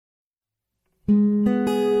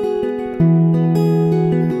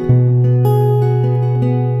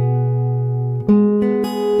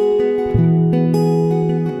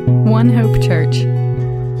One Hope Church.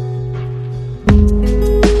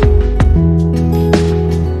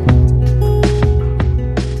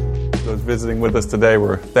 Those visiting with us today,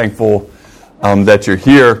 we're thankful that you're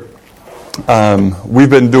here. We've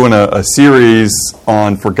been doing a series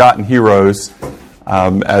on forgotten heroes,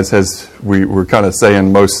 we were kind of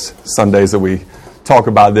saying most Sundays that we talk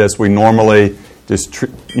about this. We normally just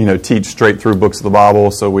teach straight through books of the Bible,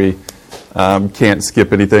 so we can't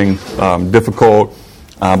skip anything difficult.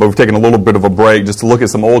 But we've taken a little bit of a break just to look at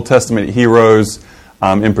some Old Testament heroes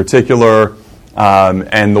in particular,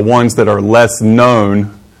 and the ones that are less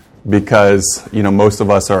known because most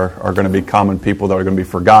of us are going to be common people that are going to be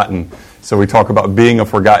forgotten. So we talk about being a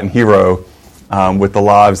forgotten hero with the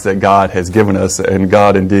lives that God has given us, and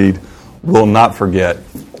God indeed will not forget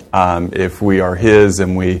if we are His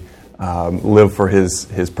and we live for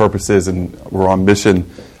His purposes and we're on mission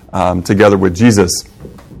together with Jesus.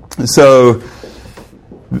 So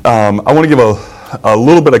I want to give a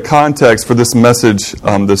little bit of context for this message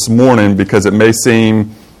this morning because it may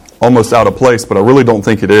seem almost out of place, but I really don't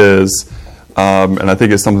think it is. And I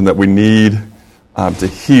think it's something that we need to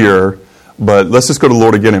hear. But let's just go to the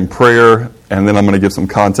Lord again in prayer, and then I'm going to give some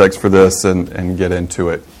context for this and get into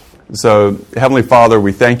it. So, Heavenly Father,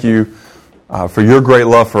 we thank you for your great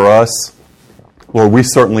love for us. Lord, we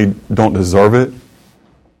certainly don't deserve it.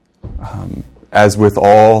 As with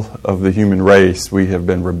all of the human race, we have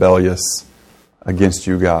been rebellious against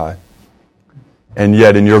you, God. And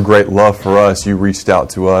yet, in your great love for us, you reached out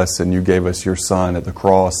to us and you gave us your Son at the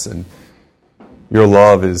cross. And your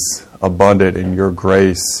love is abundant, and your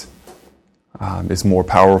grace is more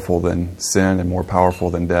powerful than sin and more powerful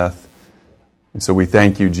than death. And so we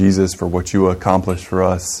thank you, Jesus, for what you accomplished for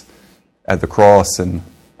us at the cross. And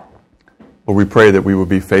Lord, we pray that we would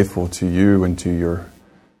be faithful to you and to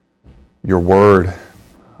your word.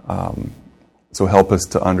 So help us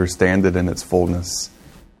to understand it in its fullness.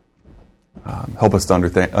 Help us to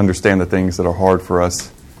understand the things that are hard for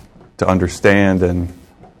us to understand, and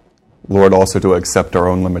Lord, also to accept our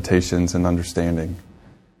own limitations and understanding.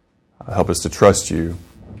 Help us to trust you.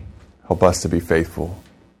 Help us to be faithful.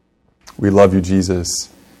 We love you, Jesus,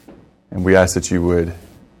 and we ask that you would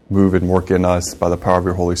move and work in us by the power of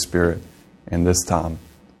your Holy Spirit in this time.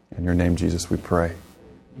 In your name, Jesus, we pray.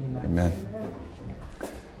 Amen.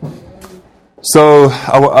 So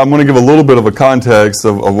I'm going to give a little bit of a context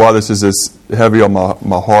of why this is heavy on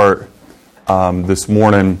my heart this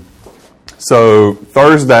morning. So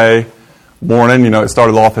Thursday morning, it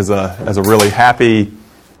started off as a really happy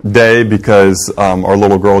day because our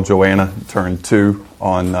little girl Joanna turned 2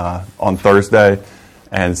 on Thursday,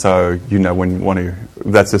 and so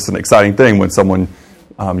that's just an exciting thing when someone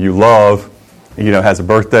you love has a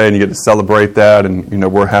birthday and you get to celebrate that,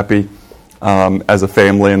 and we're happy as a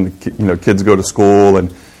family, and kids go to school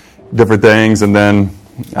and different things, and then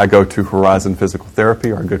I go to Horizon Physical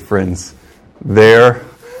Therapy, our good friends there,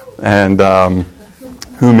 and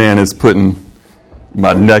man is putting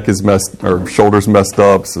my neck is messed or shoulders messed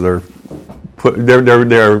up, so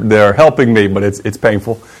they're helping me, but it's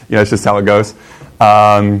painful. It's just how it goes.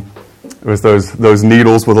 It was those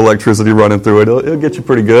needles with electricity running through it. It'll get you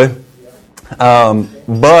pretty good,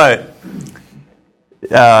 but.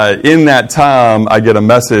 In that time, I get a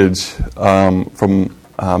message from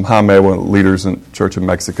Jaime, one of the leaders in Church in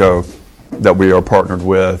Mexico that we are partnered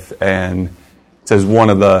with, and it says one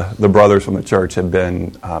of the brothers from the church had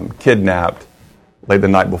been kidnapped late the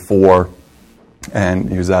night before, and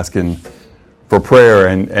he was asking for prayer,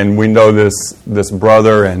 and we know this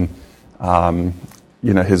brother and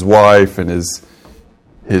his wife and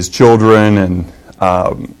his children, and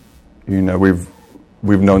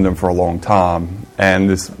we've known them for a long time, and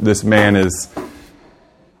this man is,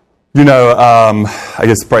 I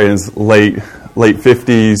guess probably in his late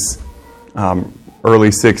 50s, early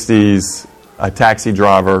 60s, a taxi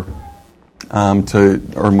driver to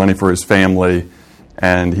earn money for his family,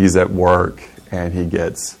 and he's at work, and he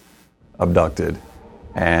gets abducted,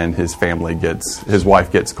 and his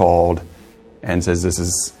wife gets called and says, "This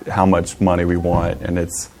is how much money we want," and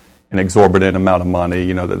it's an exorbitant amount of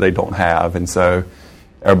money, that they don't have, and so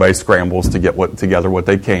everybody scrambles to get together what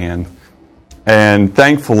they can. And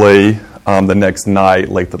thankfully, the next night,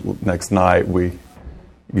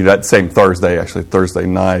 that same Thursday, actually Thursday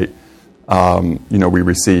night, we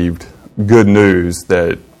received good news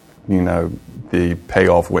that, the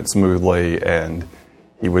payoff went smoothly and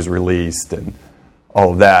he was released and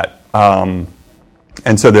all of that. And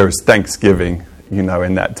so there was Thanksgiving, in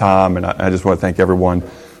that time. And I just want to thank everyone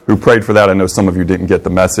who prayed for that. I know some of you didn't get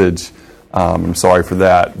the message. I'm sorry for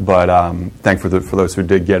that, but thankful for those who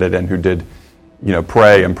did get it and who did,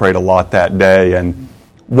 prayed a lot that day. And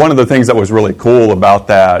one of the things that was really cool about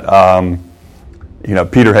that,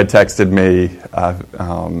 Peter had texted me.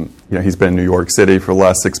 He's been in New York City for the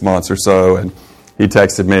last 6 months or so, and he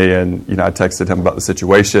texted me, and I texted him about the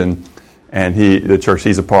situation, and the church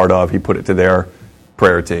he's a part of, he put it to their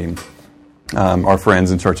prayer team. Our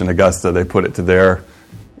friends in church in Augusta, they put it to their,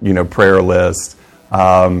 prayer list.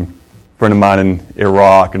 Friend of mine in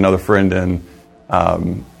Iraq, another friend in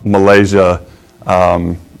Malaysia,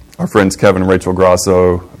 our friends Kevin and Rachel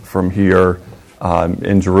Grasso from here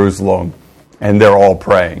in Jerusalem, and they're all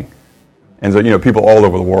praying. And so, people all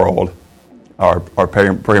over the world are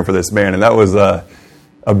praying for this man, and that was a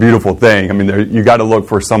beautiful thing. I mean, you got to look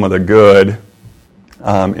for some of the good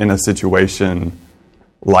in a situation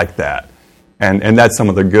like that. And that's some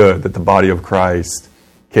of the good, that the body of Christ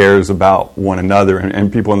cares about one another,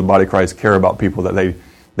 and people in the body of Christ care about people that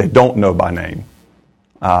they don't know by name.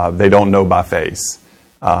 They don't know by face.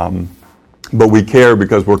 But we care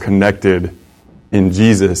because we're connected in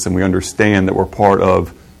Jesus, and we understand that we're part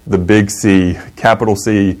of the big C, capital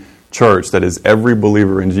C church that is every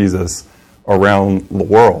believer in Jesus around the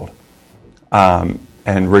world.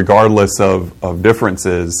 And regardless of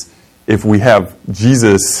differences, if we have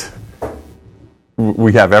Jesus,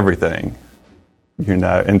 we have everything.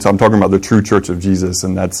 And so I'm talking about the true church of Jesus,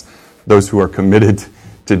 and that's those who are committed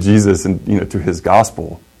to Jesus and to his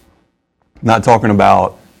gospel. Not talking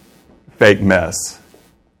about fake mess.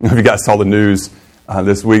 If you guys saw the news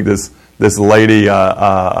this week, this lady,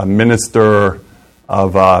 a minister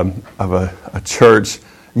of a church,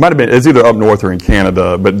 it might have been, it's either up north or in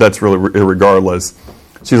Canada, but that's really irregardless.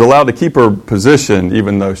 She's allowed to keep her position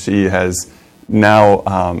even though she has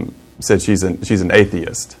now said she's an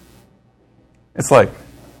atheist. It's like,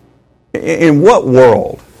 in what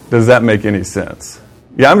world does that make any sense?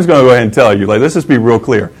 Yeah, I'm just going to go ahead and tell you, let's just be real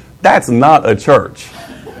clear. That's not a church.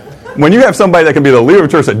 When you have somebody that can be the leader of a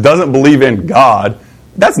church that doesn't believe in God,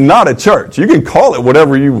 that's not a church. You can call it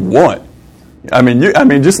whatever you want. I mean,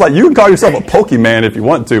 just like you can call yourself a Pokemon if you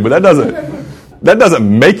want to, but that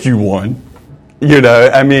doesn't make you one. You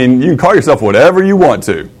can call yourself whatever you want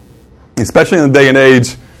to, especially in the day and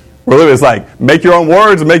age where it's like make your own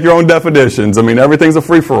words and make your own definitions. I mean, everything's a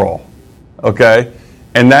free for all. Okay,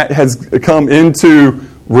 and that has come into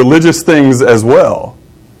religious things as well.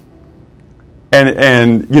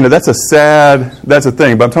 And that's a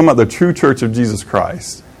thing. But I'm talking about the true church of Jesus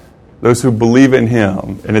Christ, those who believe in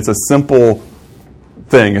him. And it's a simple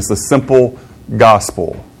thing. It's a simple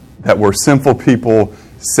gospel that we're sinful people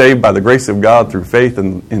saved by the grace of God through faith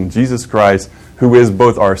in Jesus Christ, who is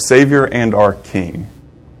both our Savior and our King.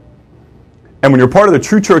 And when you're part of the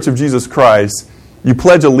true church of Jesus Christ, you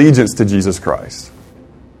pledge allegiance to Jesus Christ.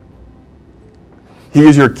 He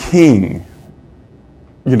is your King.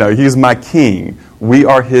 He is my King. We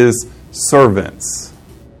are his servants.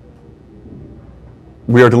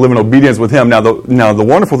 We are to live in obedience with him. Now the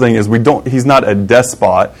wonderful thing is he's not a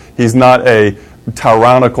despot. He's not a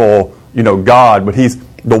tyrannical, God, but he's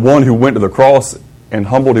the one who went to the cross and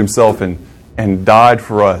humbled himself and died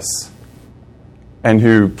for us, and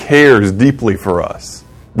who cares deeply for us.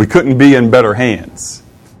 We couldn't be in better hands.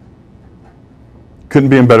 Couldn't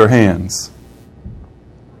be in better hands.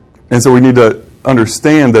 And so we need to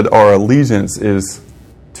understand that our allegiance is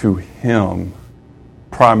to him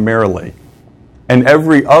primarily. And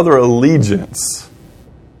every other allegiance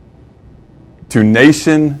to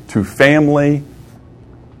nation, to family,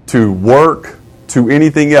 to work, to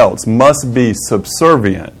anything else must be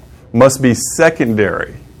subservient, must be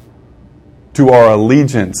secondary to our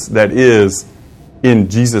allegiance that is in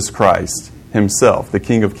Jesus Christ himself, the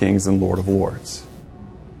King of Kings and Lord of Lords.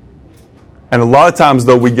 And a lot of times,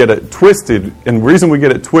 though, we get it twisted, and the reason we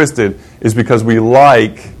get it twisted is because we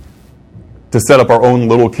like to set up our own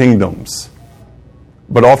little kingdoms.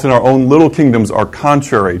 But often our own little kingdoms are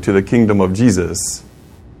contrary to the kingdom of Jesus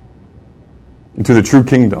and to the true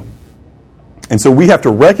kingdom. And so we have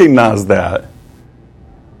to recognize that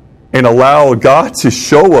and allow God to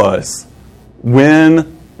show us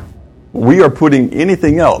when we are putting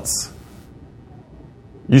anything else.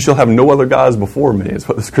 You shall have no other gods before me, is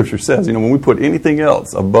what the scripture says. When we put anything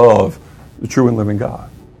else above the true and living God.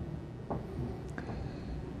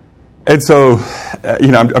 And so,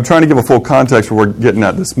 I'm trying to give a full context for what we're getting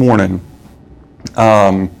at this morning.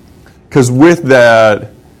 Because with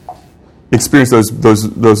that experience,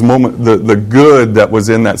 those moments, the good that was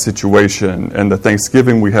in that situation, and the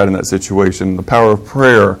thanksgiving we had in that situation, the power of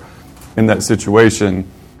prayer in that situation,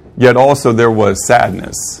 yet also there was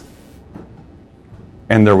sadness.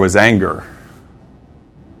 And there was anger.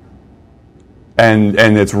 And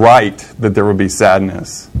it's right that there would be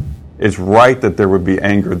sadness It's right that there would be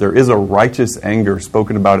anger. There is a righteous anger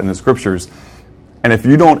spoken about in the Scriptures. And if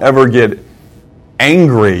you don't ever get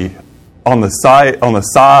angry on the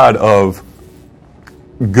side of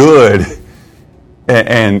good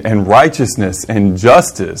and righteousness and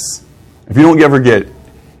justice, if you don't ever get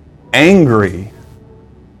angry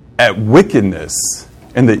at wickedness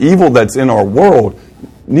and the evil that's in our world,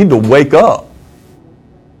 you need to wake up.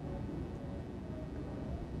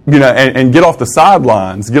 And get off the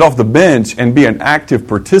sidelines, get off the bench, and be an active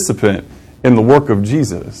participant in the work of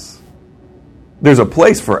Jesus. There's a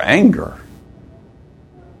place for anger.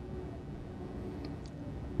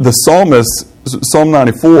 The psalmist, Psalm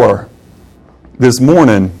 94, this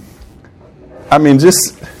morning,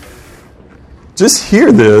 just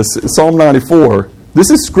hear this, Psalm 94. This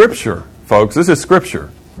is Scripture, folks. This is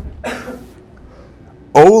Scripture.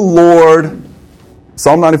 O Lord,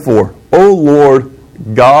 Psalm 94, O Lord,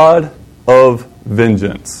 God of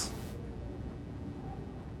vengeance.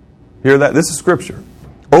 Hear that? This is Scripture.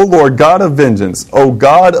 O Lord, God of vengeance, O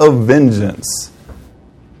God of vengeance,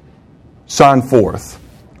 shine forth.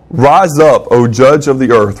 Rise up, O Judge of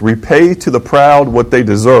the earth. Repay to the proud what they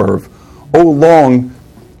deserve. How long,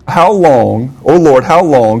 O Lord, how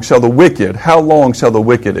long shall the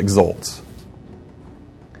wicked exult?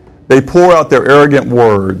 They pour out their arrogant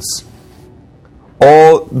words.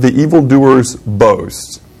 All the evildoers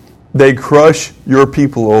boast. They crush your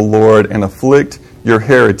people, O Lord, and afflict your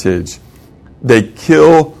heritage. They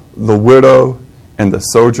kill the widow and the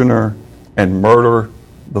sojourner and murder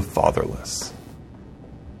the fatherless.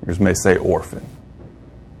 Yours may say orphan.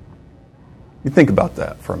 You think about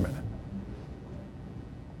that for a minute.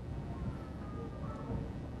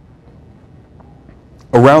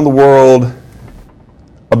 Around the world,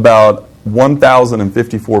 about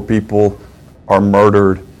 1,054 people are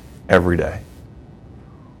murdered every day.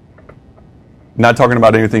 Not talking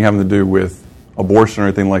about anything having to do with abortion or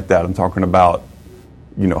anything like that. I'm talking about,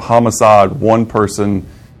 homicide, one person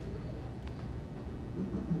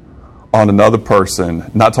on another person.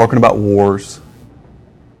 Not talking about wars.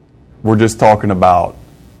 We're just talking about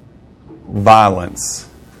violence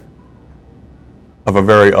of a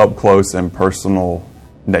very up close and personal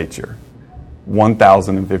nature.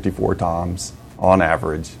 1,054 times on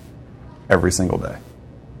average every single day.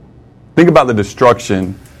 Think about the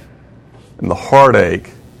destruction and the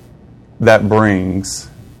heartache that brings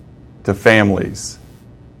to families.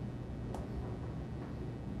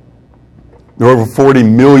 There are over 40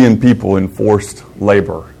 million people in forced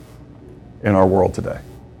labor in our world today.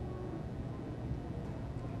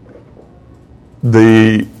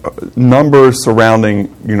 The numbers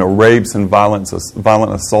surrounding, rapes and violent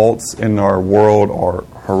assaults in our world are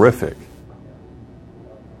horrific.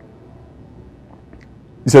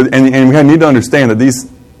 So, and we need to understand that these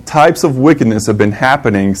types of wickedness have been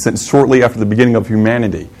happening since shortly after the beginning of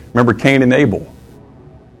humanity. Remember Cain and Abel.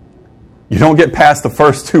 You don't get past the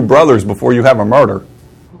first two brothers before you have a murder.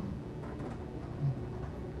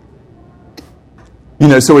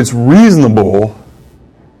 So it's reasonable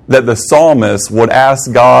that the psalmist would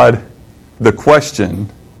ask God the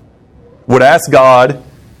question, would ask God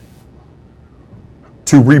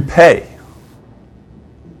to repay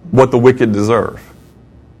what the wicked deserve.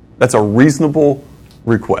 That's a reasonable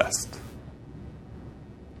request.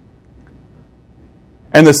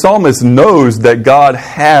 And the psalmist knows that God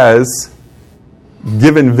has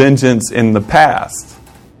given vengeance in the past.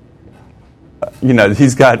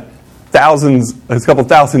 He's got several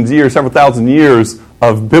thousand years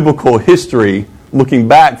of biblical history looking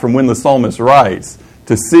back from when the psalmist writes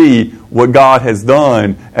to see what God has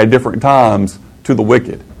done at different times to the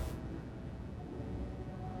wicked.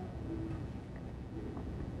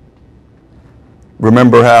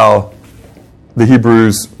 Remember how the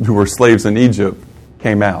Hebrews who were slaves in Egypt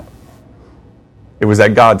came out. It was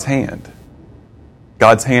at God's hand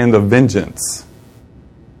of vengeance.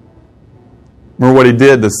 Remember what he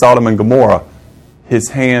did to Sodom and Gomorrah? His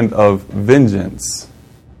hand of vengeance.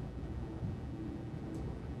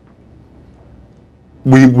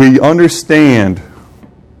 We understand,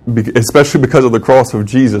 especially because of the cross of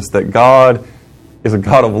Jesus, that God is a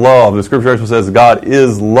God of love. The Scripture actually says God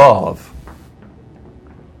is love.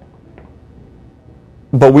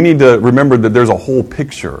 But we need to remember that there's a whole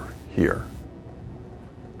picture here.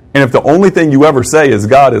 And if the only thing you ever say is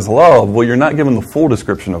God is love, well, you're not given the full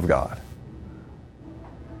description of God.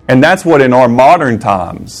 And that's what in our modern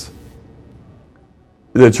times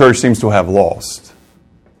the church seems to have lost.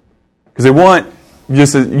 Because we want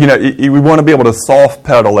to be able to soft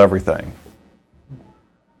pedal everything.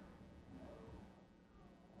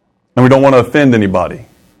 And we don't want to offend anybody.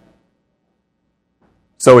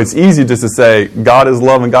 So it's easy just to say, God is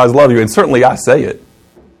love and God's love you. And certainly I say it.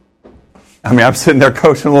 I mean, I'm sitting there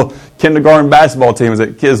coaching a little kindergarten basketball team. I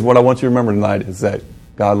say, kids, what I want you to remember tonight is that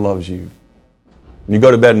God loves you. When you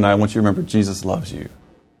go to bed tonight, I want you to remember Jesus loves you.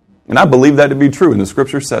 And I believe that to be true, and the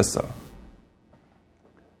Scripture says so.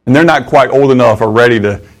 And they're not quite old enough or ready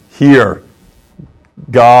to hear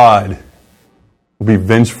God will be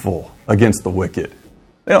vengeful against the wicked.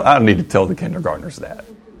 I don't need to tell the kindergartners that.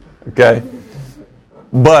 Okay?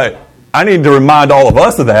 But I need to remind all of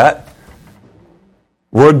us of that.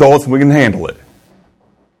 We're adults and we can handle it.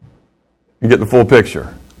 You get the full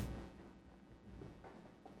picture.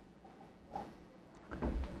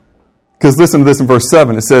 Because listen to this in verse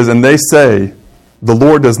 7. It says, and they say, the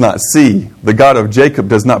Lord does not see. The God of Jacob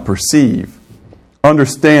does not perceive.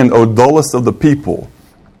 Understand, O dullest of the people.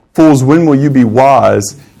 Fools, when will you be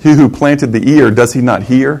wise? He who planted the ear, does he not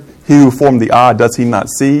hear? He who formed the eye, does he not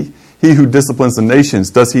see? He who disciplines the nations,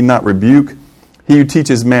 does he not rebuke? He who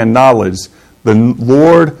teaches man knowledge. The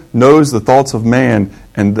Lord knows the thoughts of man,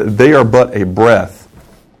 and they are but a breath.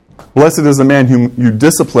 Blessed is the man whom you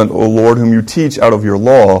discipline, O Lord, whom you teach out of your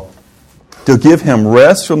law, to give him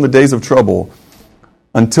rest from the days of trouble,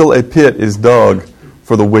 until a pit is dug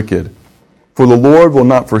for the wicked. For the Lord will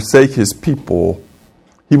not forsake his people.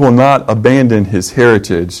 He will not abandon his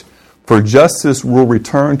heritage. For justice will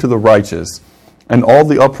return to the righteous, and all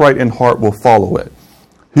the upright in heart will follow it.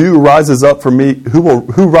 Who rises up for me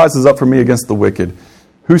against the wicked?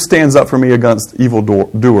 Who stands up for me against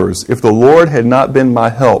evildoers? If the Lord had not been my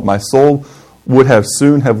help, my soul would have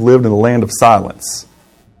soon have lived in the land of silence.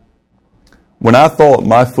 When I thought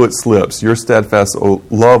my foot slips, your steadfast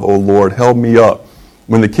love, O Lord, held me up.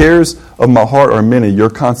 When the cares of my heart are many, your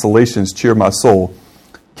consolations cheer my soul.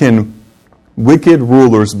 Can wicked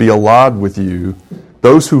rulers be allied with you,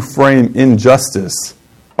 those who frame injustice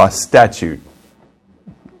by statute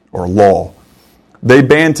or law? They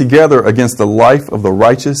band together against the life of the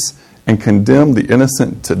righteous and condemn the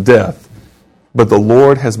innocent to death. But the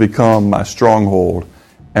Lord has become my stronghold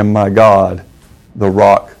and my God, the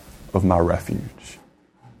rock of my refuge.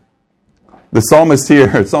 The psalmist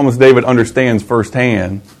here, Psalmist David understands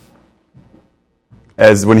firsthand,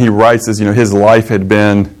 as when he writes this, his life had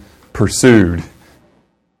been pursued.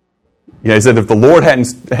 He said if the Lord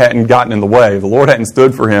hadn't gotten in the way, if the Lord hadn't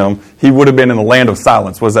stood for him, he would have been in the land of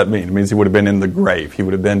silence. What does that mean? It means he would have been in the grave. He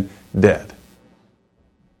would have been dead.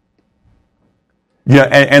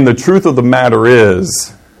 And the truth of the matter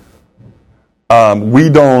is, we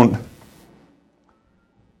don't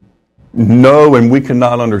know and we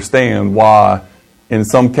cannot understand why, in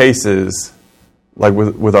some cases, like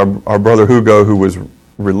with our brother Hugo, who was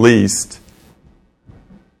released,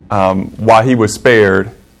 why he was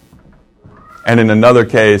spared, and in another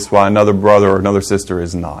case, why another brother or another sister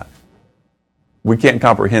is not. We can't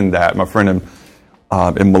comprehend that. My friend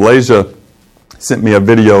in Malaysia sent me a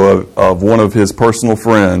video of one of his personal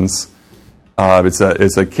friends.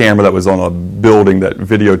 It's a camera that was on a building that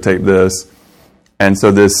videotaped this. And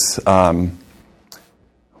so this, one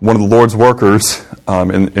of the Lord's workers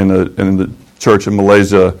in the church in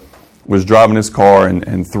Malaysia was driving his car,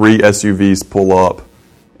 and three SUVs pull up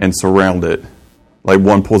and surround it. Like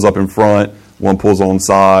one pulls up in front, one pulls on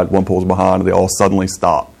side, one pulls behind, and they all suddenly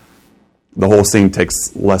stop. The whole scene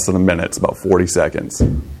takes less than a minute. It's about 40 seconds.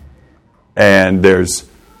 And there's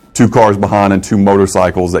two cars behind and two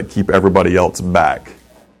motorcycles that keep everybody else back.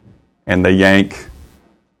 And they yank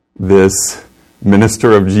this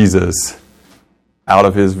minister of Jesus out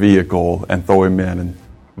of his vehicle and throw him in. And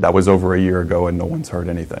that was over a year ago, and no one's heard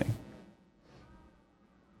anything.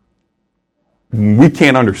 We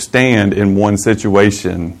can't understand in one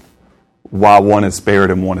situation why one is spared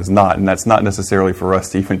and one is not. And that's not necessarily for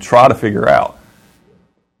us to even try to figure out.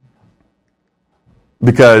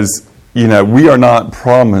 Because, we are not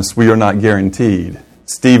promised, we are not guaranteed.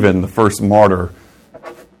 Stephen, the first martyr,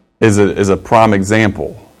 is a prime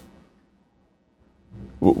example.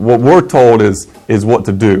 What we're told is what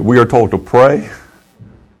to do. We are told to pray.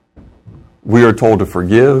 We are told to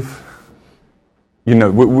forgive.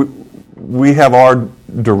 We have our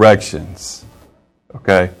directions,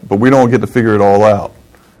 okay? But we don't get to figure it all out,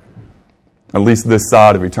 at least this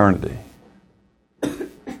side of eternity.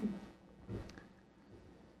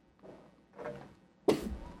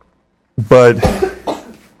 But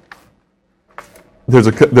there's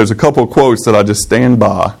a couple of quotes that I just stand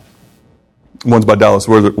by. One's by Dallas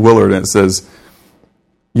Willard, and it says,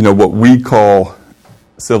 what we call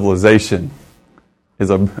civilization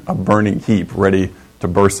is a burning heap ready to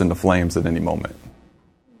burst into flames at any moment.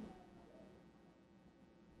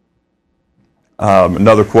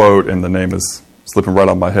 Another quote, and the name is slipping right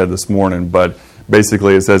on my head this morning, but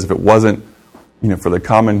Basically, it says if it wasn't, for the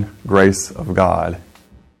common grace of God,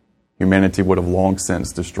 humanity would have long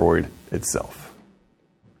since destroyed itself.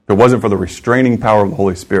 If it wasn't for the restraining power of the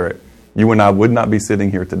Holy Spirit, you and I would not be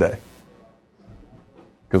sitting here today,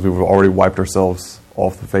 because we've already wiped ourselves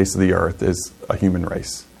off the face of the earth as a human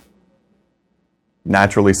race.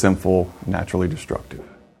 Naturally sinful, naturally destructive.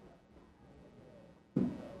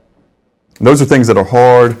 Those are things that are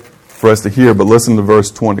hard for us to hear, but listen to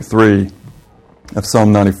verse 23 of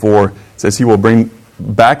Psalm 94. It says, He will bring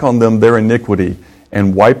back on them their iniquity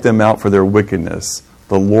and wipe them out for their wickedness.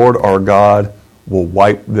 The Lord our God will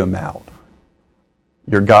wipe them out.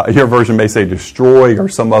 Your version may say destroy, or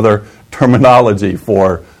some other terminology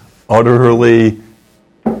for utterly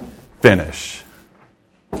finish.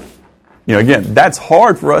 Again, that's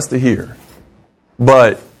hard for us to hear.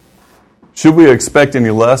 But should we expect any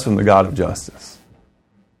less from the God of justice?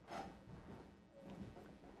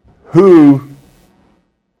 Who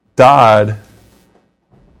died?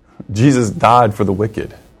 Jesus died for the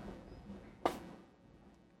wicked.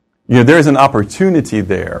 There is an opportunity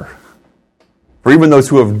there for even those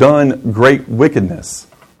who have done great wickedness.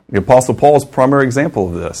 The Apostle Paul's primary example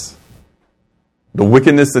of this. The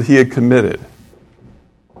wickedness that he had committed.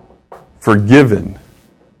 Forgiven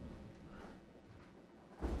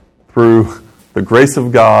through the grace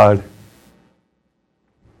of God,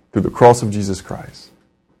 through the cross of Jesus Christ.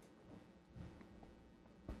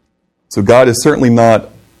 So God is certainly not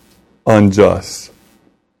unjust.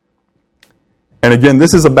 And again,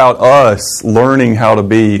 this is about us learning how to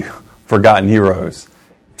be forgotten heroes.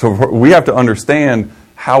 So we have to understand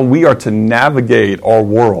how we are to navigate our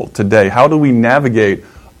world today. How do we navigate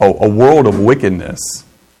a world of wickedness?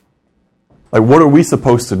 Like, what are we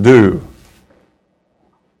supposed to do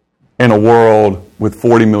in a world with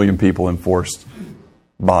 40 million people in forced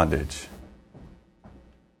bondage?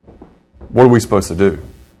 What are we supposed to do?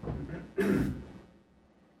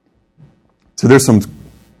 So there's some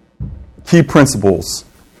key principles.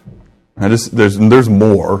 There's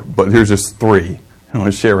more, but here's just three I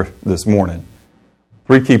want to share this morning.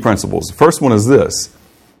 3 key principles. The first one is this: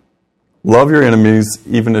 love your enemies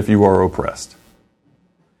even if you are oppressed.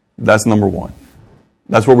 That's number 1.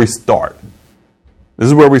 That's where we start. This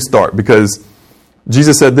is where we start, because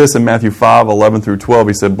Jesus said this in Matthew 5:11 through 12.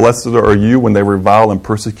 He said, Blessed are you when they revile and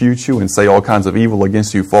persecute you and say all kinds of evil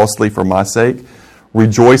against you falsely for my sake.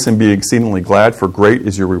 Rejoice and be exceedingly glad, for great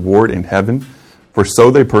is your reward in heaven. For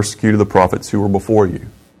so they persecuted the prophets who were before you.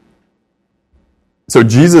 So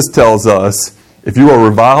Jesus tells us, if you are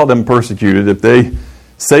reviled and persecuted, if they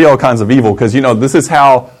say all kinds of evil, because this is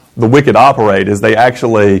how the wicked operate, is they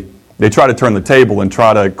try to turn the table and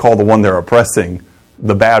try to call the one they're oppressing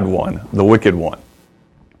the bad one, the wicked one.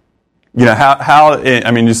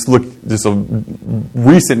 Just look, just a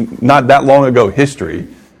recent, not that long ago history,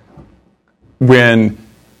 when,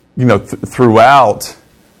 throughout,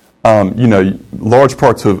 large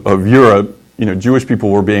parts of Europe, Jewish people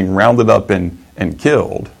were being rounded up and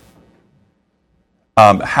killed.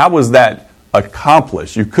 How was that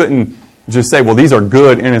accomplished? You couldn't just say, well, these are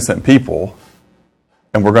good, innocent people,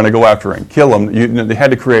 and we're going to go after and kill them. They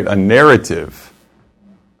had to create a narrative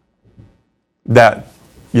that,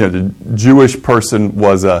 the Jewish person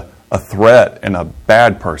was a threat and a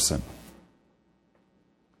bad person.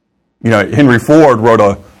 Henry Ford wrote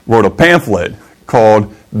a pamphlet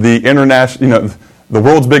called the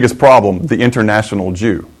world's biggest problem, the international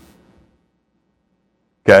Jew.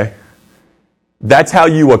 Okay? That's how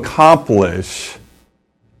you accomplish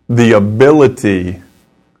the ability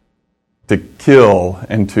to kill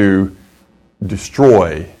and to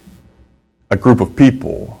destroy a group of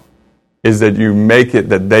people, is that you make it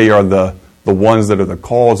that they are the ones that are the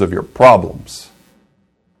cause of your problems.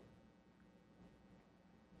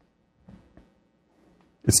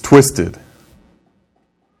 It's twisted.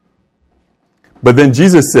 But then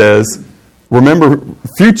Jesus says, remember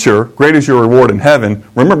future, great is your reward in heaven.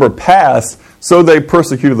 Remember past, so they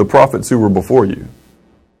persecuted the prophets who were before you.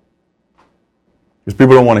 Because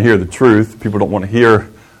people don't want to hear the truth. People don't want to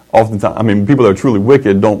hear, oftentimes, people that are truly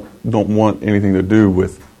wicked don't want anything to do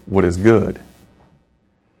with what is good.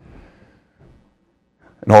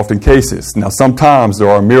 In often cases. Now, sometimes there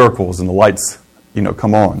are miracles and the lights,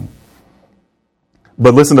 come on.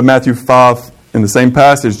 But listen to Matthew 5, in the same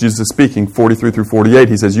passage, Jesus is speaking, 43 through 48.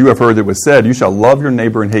 He says, You have heard it was said, you shall love your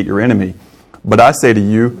neighbor and hate your enemy. But I say to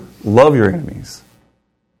you, love your enemies.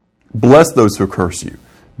 Bless those who curse you.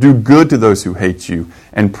 Do good to those who hate you.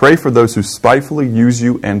 And pray for those who spitefully use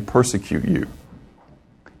you and persecute you.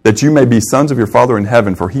 That you may be sons of your Father in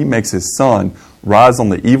heaven, for He makes His sun rise on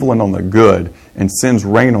the evil and on the good, and sends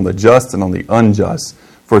rain on the just and on the unjust.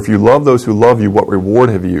 For if you love those who love you, what reward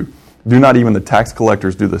have you? Do not even the tax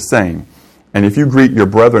collectors do the same? And if you greet your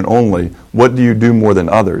brethren only, what do you do more than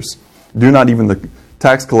others? Do not even the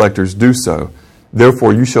tax collectors do so?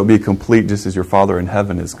 Therefore you shall be complete just as your Father in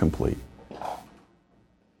heaven is complete.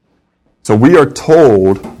 So we are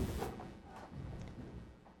told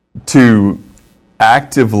to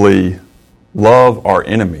actively love our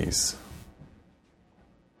enemies.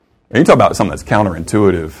 And you talk about something that's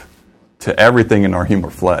counterintuitive to everything in our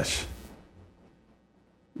human flesh.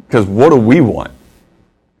 Because what do we want?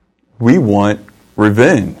 We want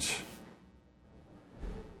revenge.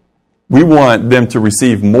 We want them to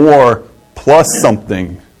receive more plus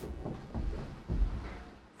something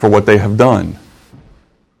for what they have done.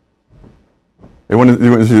 They want to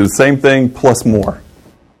do the same thing plus more.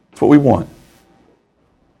 That's what we want.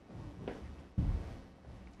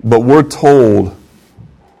 But we're told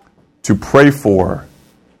to pray for,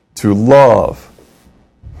 to love,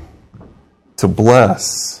 to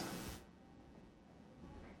bless.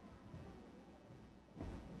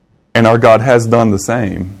 And our God has done the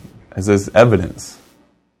same, as is evidence.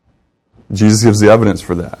 Jesus gives the evidence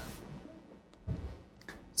for that.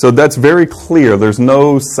 So that's very clear. There's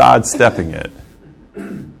no sidestepping it.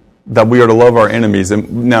 That we are to love our enemies.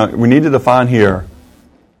 And now we need to define here,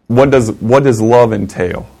 what does love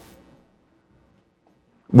entail?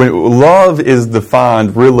 When love is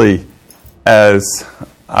defined really as,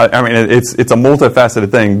 it's a multifaceted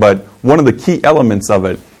thing, but one of the key elements of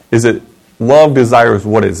it is that love desires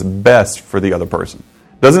what is best for the other person.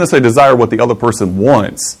 Doesn't necessarily desire what the other person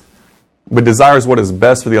wants, but desires what is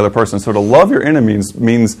best for the other person. So to love your enemies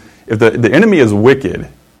means, if the enemy is wicked,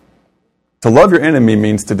 to love your enemy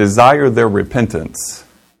means to desire their repentance.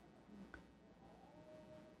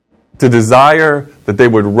 To desire that they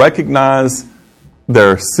would recognize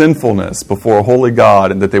their sinfulness before a holy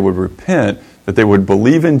God and that they would repent, that they would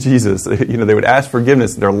believe in Jesus, they would ask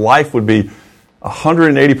forgiveness, their life would be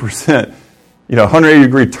 180%, 180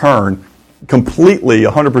 degree turn, completely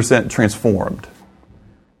 100% transformed.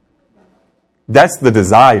 That's the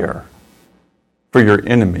desire for your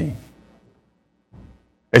enemy.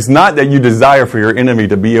 It's not that you desire for your enemy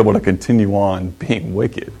to be able to continue on being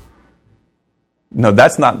wicked. No,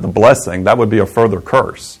 that's not the blessing. That would be a further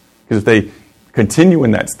curse. Because if they continue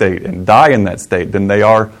in that state and die in that state, then they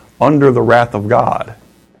are under the wrath of God.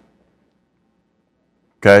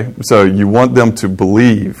 Okay? So you want them to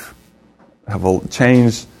believe, have a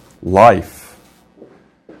changed life.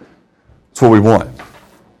 That's what we want.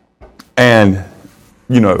 And,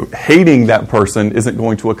 hating that person isn't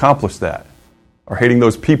going to accomplish that. Or hating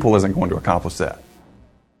those people isn't going to accomplish that.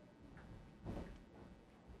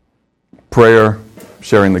 Prayer,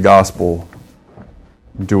 sharing the gospel,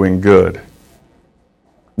 doing good.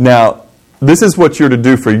 Now, this is what you're to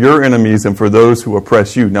do for your enemies and for those who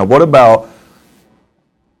oppress you. Now, what about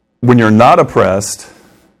when you're not oppressed,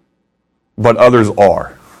 but others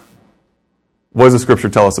are? What does the Scripture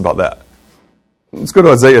tell us about that? Let's go to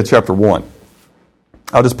Isaiah chapter 1.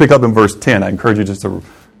 I'll just pick up in verse 10. I encourage you just to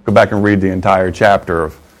go back and read the entire chapter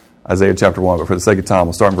of Isaiah chapter 1, but for the sake of time,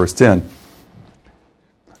 we'll start in verse 10.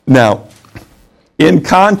 Now, in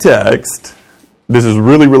context, this is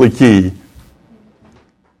really, really key.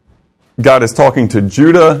 God is talking to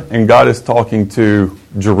Judah and God is talking to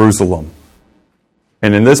Jerusalem.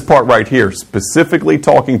 And in this part right here, specifically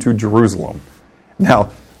talking to Jerusalem.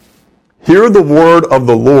 Now, hear the word of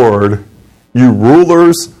the Lord, you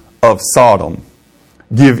rulers of Sodom.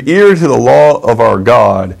 Give ear to the law of our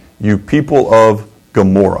God, you people of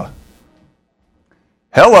Gomorrah.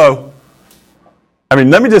 Hello.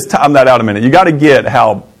 Let me just time that out a minute. You got to get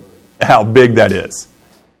how big that is.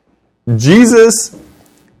 Jesus,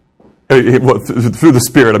 through the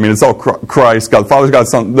Spirit, it's all Christ, God, Father, God,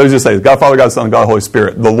 Son. Let's just say God, Father, God, Son, God, Holy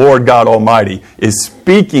Spirit. The Lord God Almighty is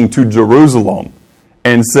speaking to Jerusalem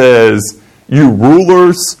and says, you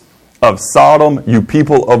rulers of Sodom, you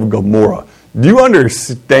people of Gomorrah. Do you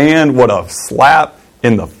understand what a slap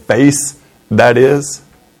in the face that is?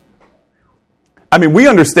 We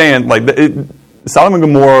understand, Sodom and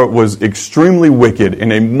Gomorrah was extremely wicked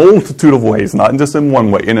in a multitude of ways, not just in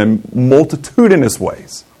one way, in a multitudinous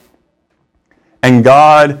ways. And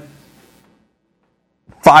God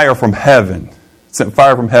sent fire from heaven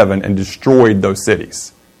and destroyed those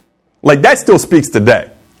cities. That still speaks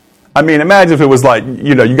today. Imagine if it was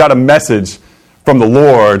you got a message from the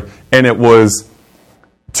Lord and it was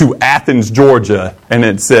to Athens, Georgia, and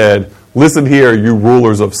it said, listen here, you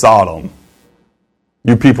rulers of Sodom,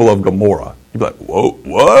 you people of Gomorrah. You'd be like, whoa,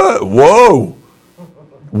 what?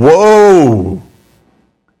 Whoa.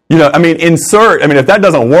 Insert, if that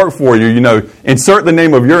doesn't work for you, insert the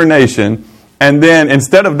name of your nation And then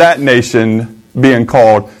instead of that nation being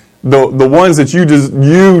called, the ones that you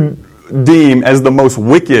deem as the most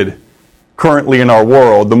wicked currently in our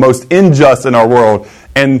world, the most unjust in our world,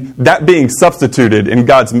 and that being substituted in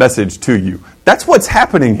God's message to you. That's what's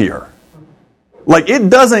happening here. Like, it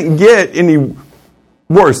doesn't get any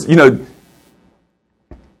worse. You know,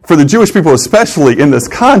 for the Jewish people, especially in this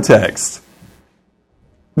context,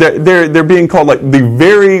 they're being called like the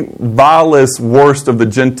very vilest, worst of the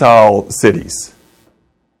Gentile cities.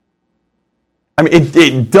 I mean,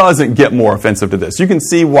 it doesn't get more offensive to this. You can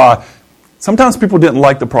see why sometimes people didn't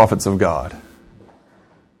like the prophets of God.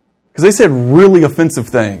 Because they said really offensive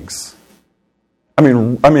things. I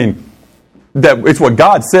mean, that it's what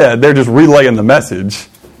God said. They're just relaying the message.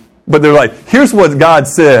 But they're like, here's what God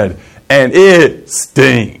said, and it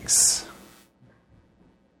stings.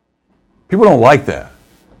 People don't like that.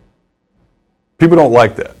 People don't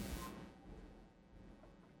like that.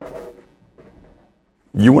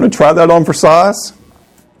 You want to try that on for size?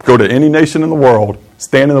 Go to any nation in the world,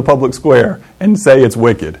 stand in the public square, and say it's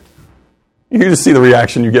wicked. You just see the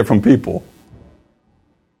reaction you get from people.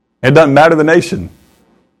 It doesn't matter the nation.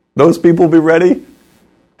 Those people will be ready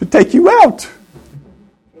to take you out.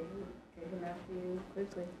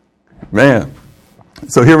 Man.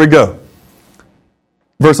 So here we go.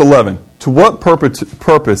 Verse 11. To what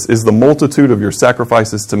purpose is the multitude of your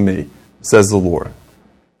sacrifices to me, says the Lord?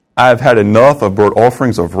 I have had enough of burnt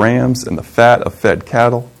offerings of rams and the fat of fed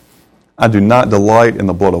cattle. I do not delight in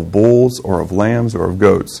the blood of bulls or of lambs or of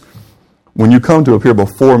goats. When you come to appear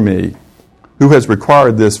before me, who has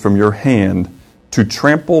required this from your hand to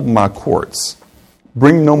trample my courts?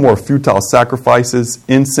 Bring no more futile sacrifices.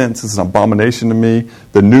 Incense is an abomination to me.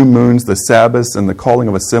 The new moons, the Sabbaths, and the calling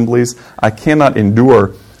of assemblies. I cannot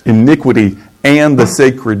endure iniquity and the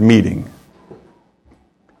sacred meeting.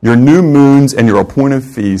 Your new moons and your appointed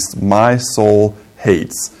feasts my soul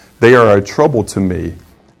hates. They are a trouble to me.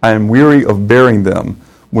 I am weary of bearing them.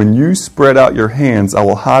 When you spread out your hands, I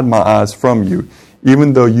will hide my eyes from you.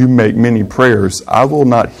 Even though you make many prayers, I will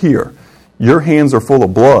not hear. Your hands are full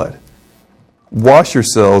of blood. Wash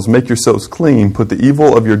yourselves, make yourselves clean. Put the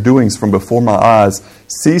evil of your doings from before my eyes.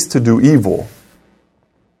 Cease to do evil.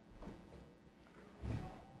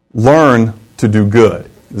 Learn to do good.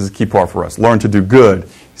 This is a key part for us. Learn to do good.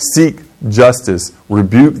 Seek justice.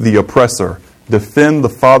 Rebuke the oppressor. Defend the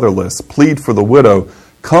fatherless. Plead for the widow.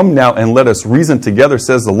 Come now and let us reason together,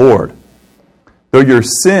 says the Lord. Though your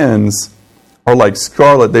sins are like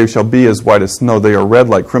scarlet, they shall be as white as snow. They are red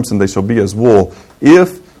like crimson, they shall be as wool.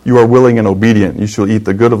 If you are willing and obedient, you shall eat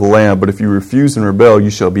the good of the land. But if you refuse and rebel, you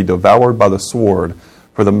shall be devoured by the sword.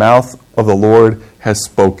 For the mouth of the Lord has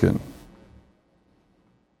spoken.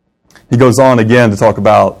 He goes on again to talk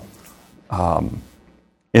about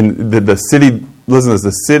in the city, listen to this,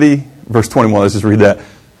 the city, verse 21, let's just read that.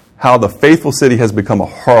 How the faithful city has become a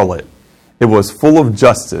harlot. It was full of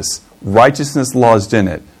justice, righteousness lodged in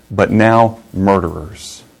it, but now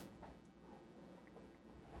murderers.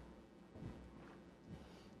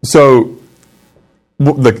 So,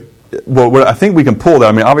 what I think we can pull that,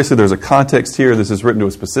 I mean, obviously there's a context here. This is written to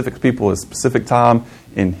a specific people at a specific time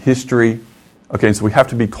in history. Okay, so we have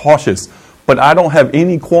to be cautious. But I don't have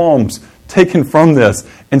any qualms taken from this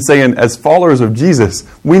and saying, as followers of Jesus,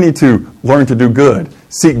 we need to learn to do good,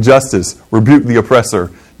 seek justice, rebuke the oppressor,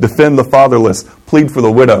 defend the fatherless, plead for the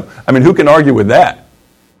widow. I mean, who can argue with that?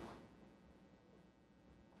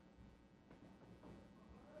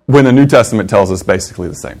 When the New Testament tells us basically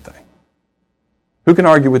the same thing. Who can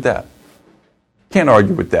argue with that? Can't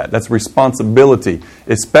argue with that. That's responsibility,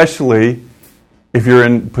 especially if you're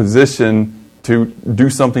in position to do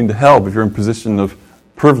something to help, if you're in position of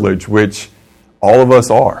privilege, which all of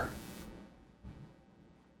us are.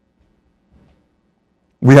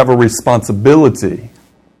 We have a responsibility.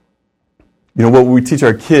 You know, what we teach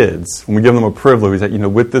our kids when we give them a privilege is that, you know,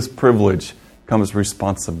 with this privilege comes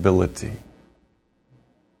responsibility.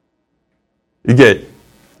 You get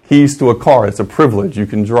keys to a car. It's a privilege. You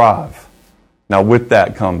can drive. Now, with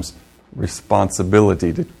that comes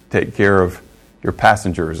responsibility to take care of your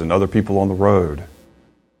passengers and other people on the road.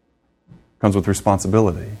 Comes with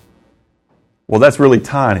responsibility. Well, that's really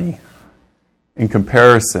tiny in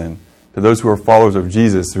comparison to those who are followers of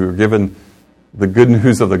Jesus, who are given the good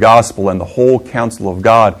news of the gospel and the whole counsel of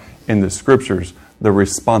God in the scriptures, the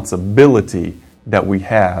responsibility that we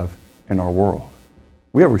have in our world.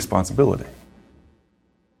 We have responsibility.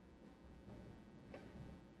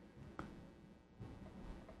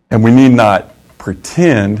 And we need not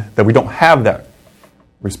pretend that we don't have that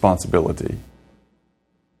responsibility,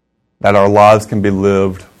 that our lives can be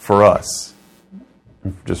lived for us,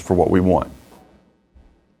 just for what we want.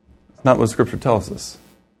 Not what Scripture tells us.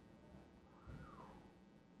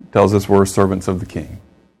 It tells us we're servants of the King.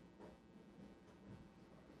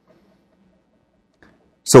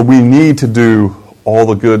 So we need to do all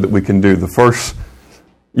the good that we can do. The first,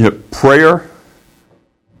 prayer,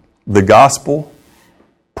 the gospel,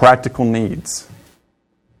 practical needs.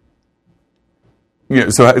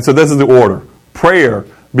 So this is the order. Prayer,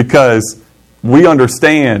 because we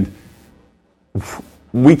understand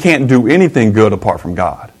we can't do anything good apart from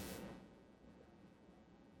God.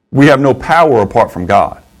 We have no power apart from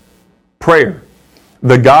God. Prayer.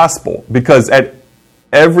 The gospel, because at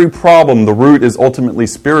every problem, the root is ultimately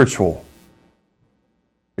spiritual.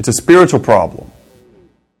 It's a spiritual problem.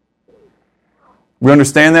 We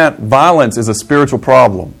understand that? Violence is a spiritual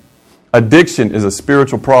problem. Addiction is a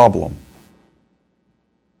spiritual problem.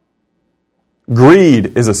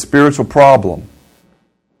 Greed is a spiritual problem.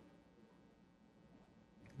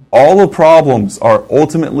 All the problems are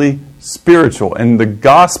ultimately spiritual, and the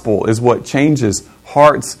gospel is what changes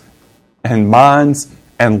hearts and minds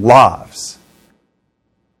and lives.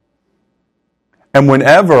 And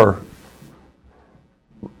whenever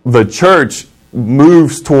the church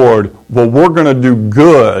moves toward, well, we're going to do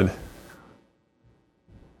good,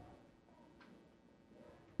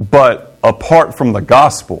 but apart from the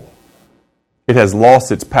gospel, it has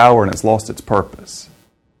lost its power and it's lost its purpose.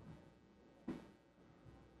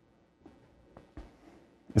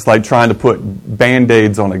 It's like trying to put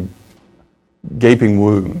Band-Aids on a gaping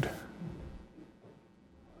wound.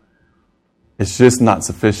 It's just not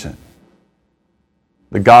sufficient.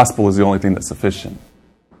 The gospel is the only thing that's sufficient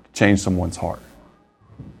to change someone's heart.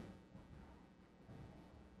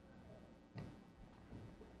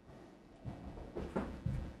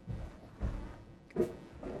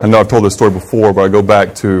 I know I've told this story before, but I go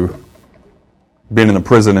back to being in a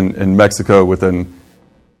prison in Mexico with an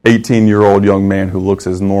 18-year-old young man who looks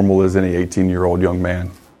as normal as any 18-year-old young man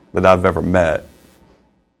that I've ever met.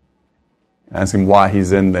 I ask him why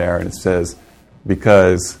he's in there, and it says,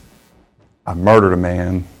 because I murdered a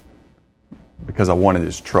man because I wanted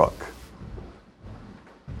his truck.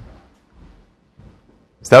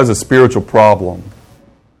 So that was a spiritual problem.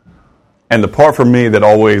 And the part for me that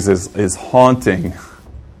always is haunting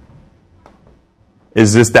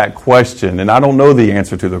is just that question. And I don't know the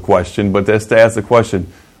answer to the question, but just to ask the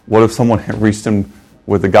question, what if someone had reached him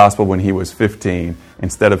with the gospel when he was 15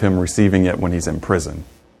 instead of him receiving it when he's in prison?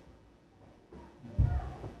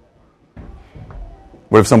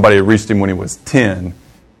 What if somebody had reached him when he was 10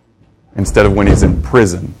 instead of when he's in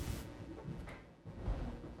prison?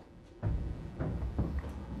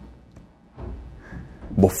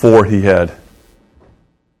 Before he had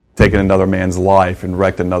taken another man's life and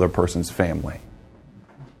wrecked another person's family.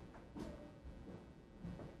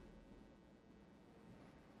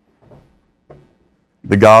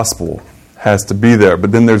 The gospel has to be there.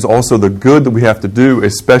 But then there's also the good that we have to do,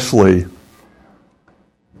 especially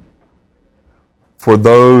for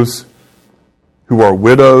those who are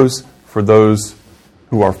widows, for those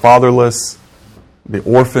who are fatherless, the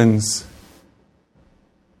orphans.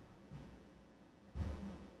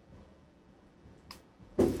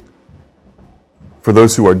 For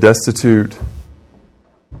those who are destitute,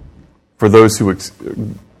 for those who,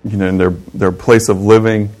 in their place of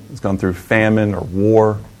living has gone through famine or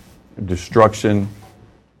war, or destruction.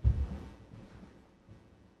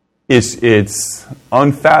 It's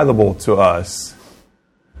unfathomable to us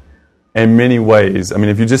in many ways. I mean,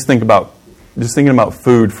 if you just thinking about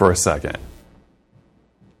food for a second.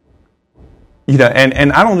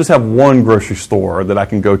 And I don't just have one grocery store that I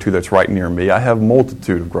can go to that's right near me. I have a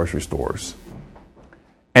multitude of grocery stores.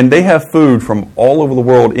 And they have food from all over the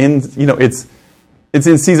world it's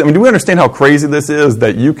in season. I mean, do we understand how crazy this is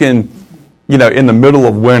that you can, in the middle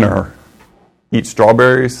of winter, eat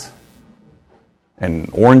strawberries and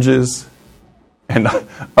oranges and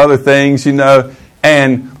other things,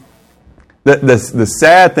 And the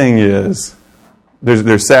sad thing is,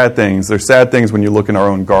 there's sad things. There's sad things when you look in our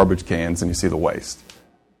own garbage cans and you see the waste.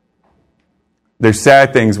 There's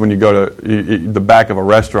sad things when you go to the back of a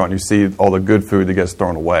restaurant and you see all the good food that gets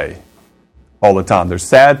thrown away all the time. There's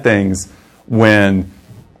sad things when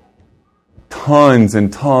tons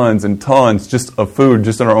and tons and tons just of food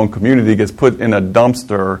just in our own community gets put in a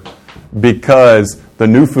dumpster because the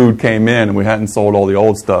new food came in and we hadn't sold all the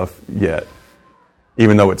old stuff yet,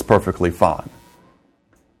 even though it's perfectly fine.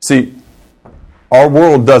 See, our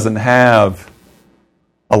world doesn't have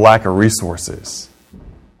a lack of resources.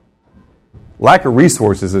 Lack of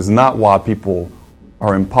resources is not why people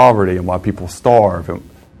are in poverty and why people starve.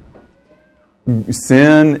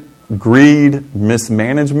 Sin, greed,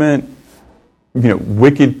 mismanagement,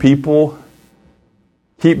 wicked people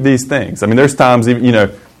keep these things. I mean, there's times, even,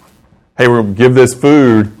 hey, we'll give this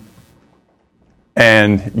food,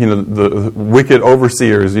 and, the wicked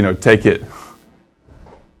overseers, take it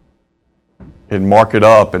and mark it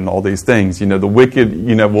up and all these things. The wicked,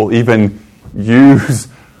 will even use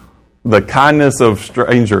the kindness of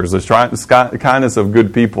strangers, the kindness of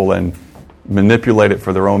good people, and manipulate it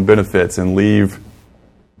for their own benefits and leave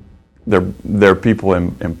their people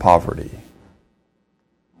in poverty.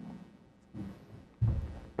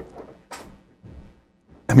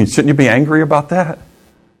 I mean, shouldn't you be angry about that?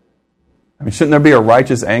 I mean, shouldn't there be a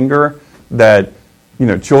righteous anger that,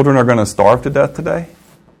 children are going to starve to death today?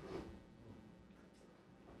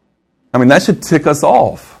 I mean, that should tick us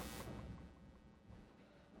off.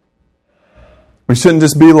 We shouldn't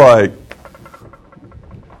just be like,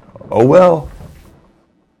 oh, well.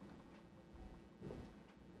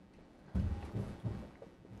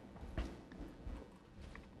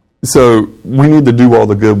 So we need to do all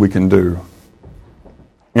the good we can do.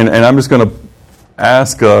 And I'm just going to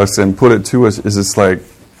ask us and put it to us, is it's like,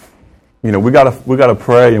 we gotta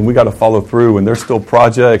pray and we gotta follow through, and there's still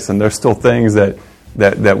projects and there's still things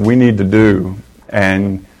that we need to do.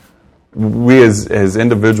 And we as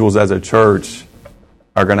individuals, as a church,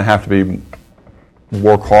 are going to have to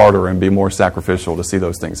work harder and be more sacrificial to see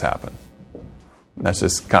those things happen. And that's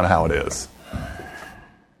just kind of how it is.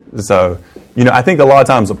 So, I think a lot of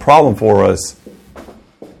times the problem for us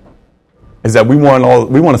is that we want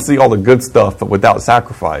to see all the good stuff, but without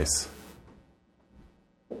sacrifice.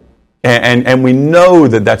 And we know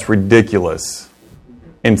that that's ridiculous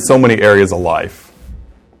in so many areas of life.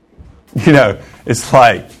 It's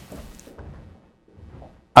like,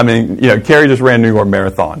 Carrie just ran New York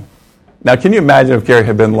Marathon. Now, can you imagine if Carrie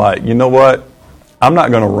had been like, you know what? I'm not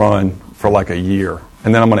going to run for like a year,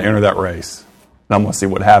 and then I'm going to enter that race. And I'm going to see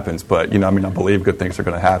what happens. But, I believe good things are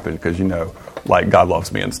going to happen because, God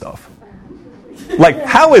loves me and stuff. Like,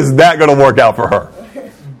 how is that going to work out for her?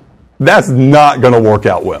 That's not going to work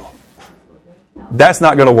out well. That's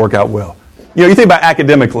not going to work out well. You think about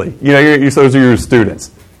academically. Those are your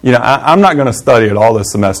students. I'm not going to study it all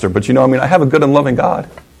this semester, but I have a good and loving God.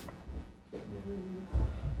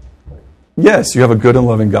 Yes, you have a good and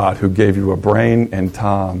loving God who gave you a brain and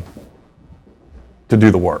time to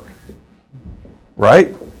do the work.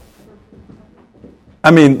 Right?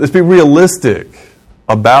 Let's be realistic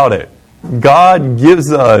about it. God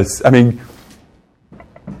gives us,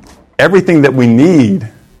 everything that we need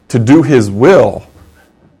to do His will,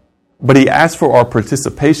 but He asks for our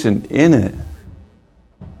participation in it.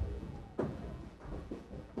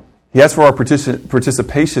 He asks for our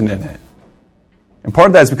participation in it. And part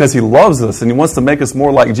of that is because He loves us and He wants to make us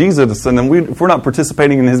more like Jesus. And then if we're not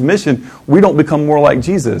participating in His mission, we don't become more like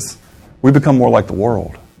Jesus. We become more like the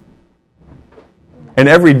world. And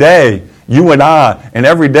every day, you and I, and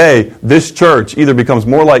every day, this church either becomes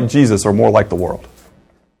more like Jesus or more like the world.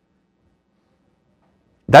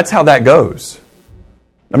 That's how that goes.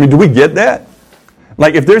 Do we get that?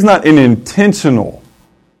 Like, if there's not an intentional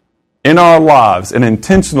in our lives, an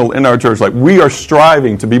intentional in our church, like we are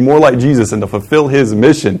striving to be more like Jesus and to fulfill His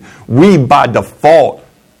mission, we by default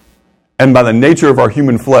and by the nature of our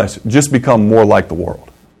human flesh just become more like the world.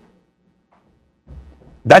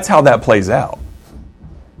 That's how that plays out.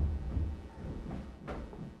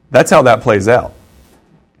 That's how that plays out.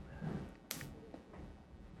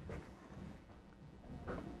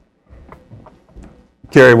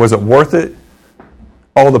 Carrie, was it worth it?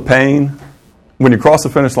 All the pain? When you crossed the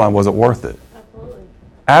finish line, was it worth it? Absolutely.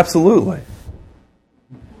 Absolutely.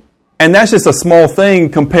 And that's just a small thing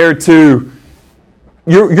compared to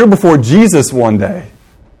you're before Jesus one day,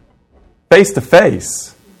 face to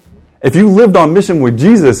face. If you lived on mission with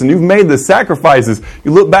Jesus and you've made the sacrifices,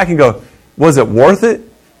 you look back and go, was it worth it?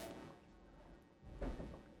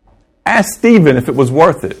 Ask Stephen if it was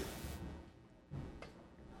worth it.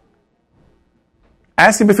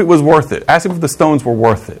 Ask him if it was worth it. Ask him if the stones were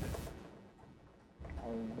worth it.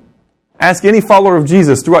 Ask any follower of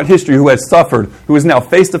Jesus throughout history who has suffered, who is now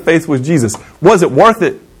face to face with Jesus, was it worth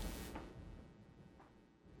it?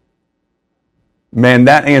 Man,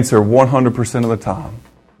 that answer 100% of the time.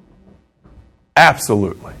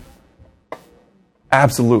 Absolutely.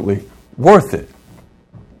 Absolutely worth it.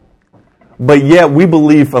 But yet we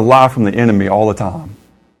believe a lie from the enemy all the time.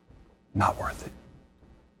 Not worth it.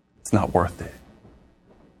 It's not worth it.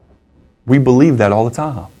 We believe that all the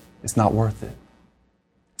time. It's not worth it.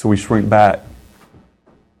 So we shrink back.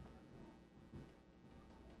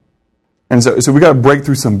 And so we got to break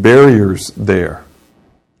through some barriers there.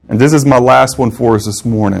 And this is my last one for us this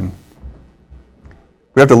morning.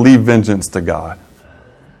 We have to leave vengeance to God.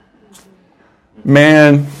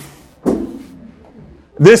 Man,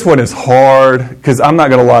 This one is hard because I'm not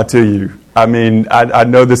going to lie to you. I mean, I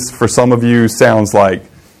know this for some of you sounds like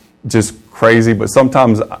just crazy, but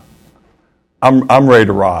sometimes I'm ready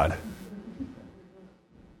to ride.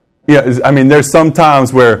 Yeah, I mean, there's some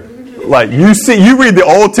times where, like, you read the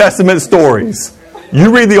Old Testament stories.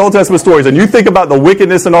 You read the Old Testament stories, and you think about the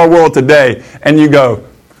wickedness in our world today, and you go,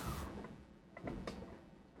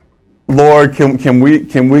 Lord, can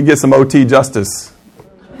we get some OT justice?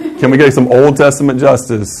 Can we get some Old Testament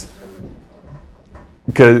justice?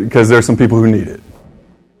 Because there's some people who need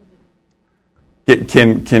it.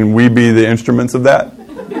 Can we be the instruments of that?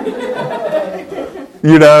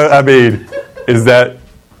 You know, I mean, is that...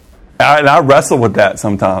 And I wrestle with that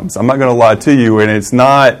sometimes. I'm not going to lie to you, and it's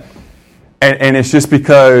not... And it's just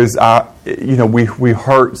because, we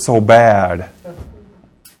hurt so bad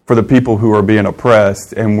for the people who are being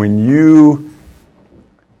oppressed. And when you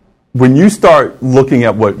start looking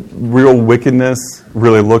at what real wickedness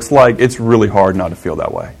really looks like, it's really hard not to feel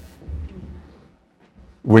that way.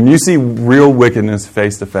 When you see real wickedness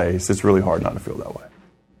face to face, it's really hard not to feel that way.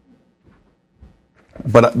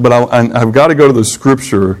 But I've got to go to the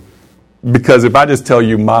scripture, because if I just tell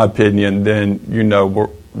you my opinion, then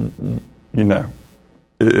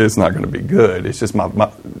it's not going to be good. It's just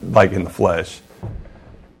my like in the flesh.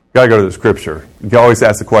 Got to go to the scripture. You can always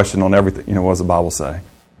ask the question on everything. What does the Bible say?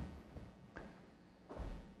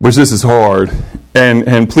 Which this is hard,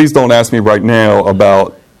 and please don't ask me right now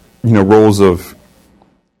about roles of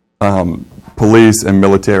police and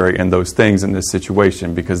military and those things in this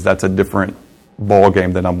situation, because that's a different ball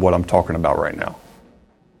game than what I'm talking about right now.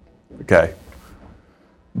 Okay,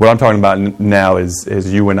 what I'm talking about now is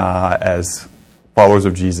you and I, as followers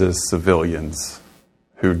of Jesus, civilians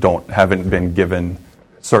who haven't been given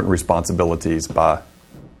certain responsibilities by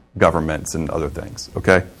governments and other things.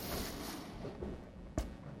 Okay.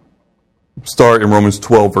 Start in Romans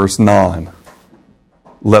 12, verse 9.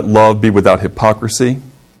 Let love be without hypocrisy.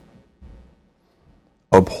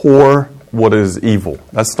 Abhor what is evil.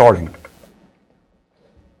 That's starting.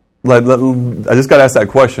 I just got to ask that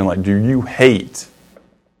question. Do you hate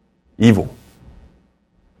evil?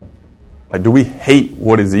 Do we hate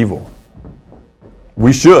what is evil?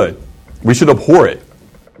 We should. We should abhor it.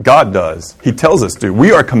 God does. He tells us to.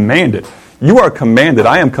 We are commanded. You are commanded.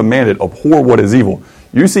 I am commanded. Abhor what is evil.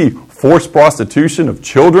 You see forced prostitution of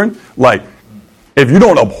children. If you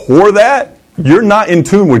don't abhor that, you're not in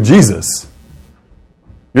tune with Jesus.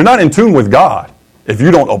 You're not in tune with God if you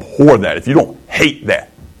don't abhor that, if you don't hate that.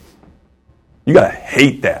 You got to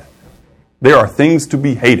hate that. There are things to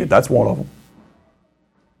be hated. That's one of them.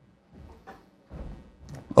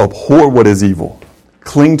 Abhor what is evil.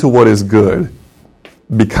 Cling to what is good.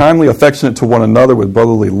 Be kindly affectionate to one another with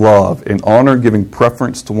brotherly love, in honor giving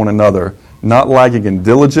preference to one another, not lagging in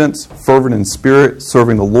diligence, fervent in spirit,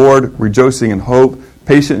 serving the Lord, rejoicing in hope,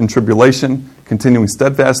 patient in tribulation, continuing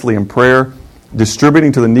steadfastly in prayer,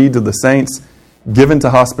 distributing to the needs of the saints, given to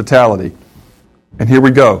hospitality. And here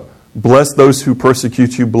we go. Bless those who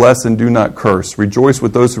persecute you, bless and do not curse. Rejoice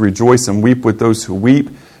with those who rejoice and weep with those who weep.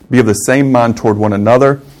 Be of the same mind toward one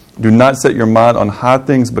another. Do not set your mind on high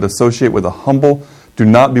things, but associate with the humble. Do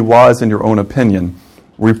not be wise in your own opinion.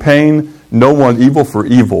 Repaying no one evil for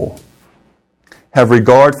evil. Have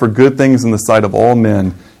regard for good things in the sight of all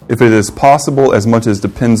men. If it is possible, as much as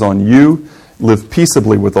depends on you, live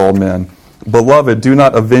peaceably with all men. Beloved, do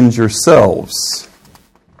not avenge yourselves,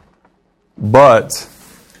 but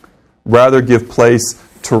rather give place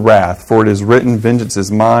to wrath. For it is written, vengeance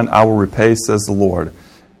is mine, I will repay, says the Lord.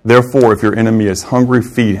 Therefore, if your enemy is hungry,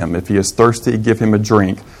 feed him. If he is thirsty, give him a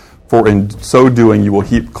drink. For in so doing, you will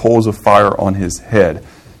heap coals of fire on his head.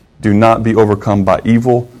 Do not be overcome by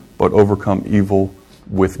evil, but overcome evil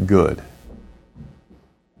with good.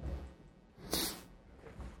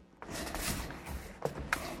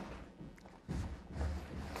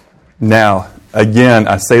 Now, again,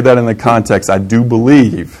 I say that in the context, I do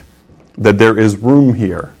believe that there is room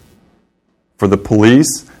here for the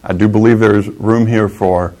police. I do believe there is room here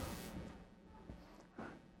for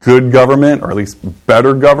good government, or at least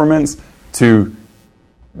better governments, to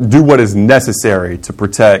do what is necessary to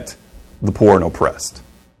protect the poor and oppressed.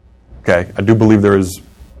 Okay? I do believe there is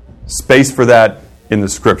space for that in the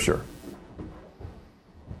Scripture.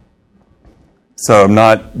 So I'm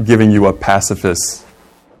not giving you a pacifist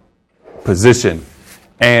position.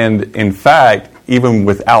 And in fact, even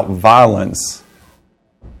without violence,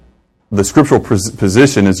 the scriptural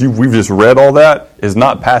position, as we've just read all that, is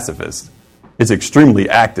not pacifist. It's extremely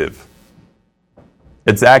active.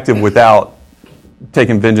 It's active without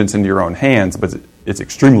taking vengeance into your own hands, but it's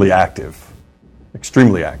extremely active.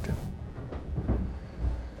 Extremely active.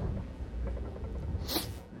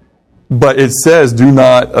 But it says, do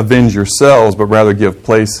not avenge yourselves, but rather give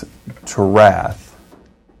place to wrath.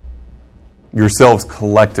 Yourselves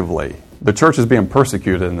collectively. The church is being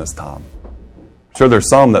persecuted in this time. I'm sure there's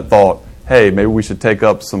some that thought, hey, maybe we should take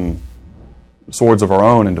up some swords of our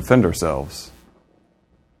own and defend ourselves.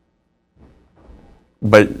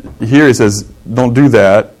 But here he says, don't do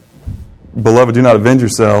that. Beloved, do not avenge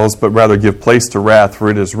yourselves, but rather give place to wrath, for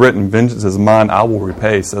it is written, vengeance is mine, I will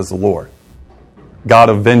repay, says the Lord. God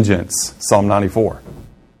of vengeance, Psalm 94.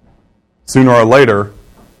 Sooner or later,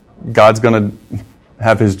 God's going to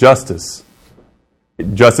have his justice.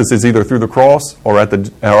 Justice is either through the cross or at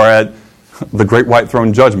the great white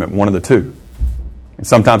throne judgment, one of the two. And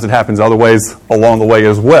sometimes it happens other ways along the way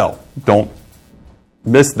as well. Don't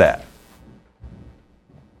miss that.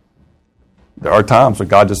 There are times when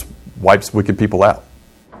God just wipes wicked people out.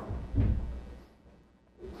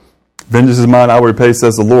 Vengeance is mine, I will repay,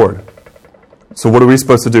 says the Lord. So what are we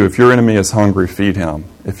supposed to do? If your enemy is hungry, feed him.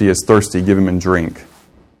 If he is thirsty, give him a drink.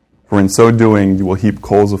 For in so doing, you will heap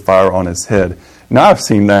coals of fire on his head. Now I've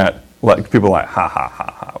seen that, like people are like, ha, ha, ha,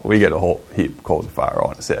 ha. We get a whole heap of coals of fire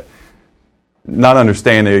on his head. Not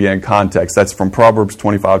understanding, again, context. That's from Proverbs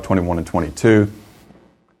 25, 21, and 22.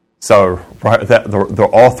 So the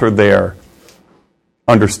author there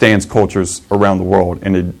understands cultures around the world.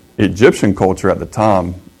 And Egyptian culture at the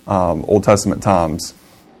time, Old Testament times,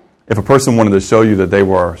 if a person wanted to show you that they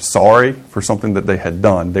were sorry for something that they had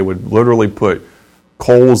done, they would literally put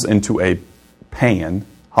coals into a pan,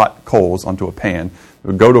 hot coals onto a pan. They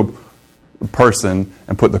would go to a person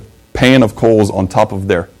and put the pan of coals on top of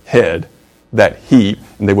their head, that heap,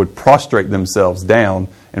 and they would prostrate themselves down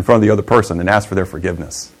in front of the other person and ask for their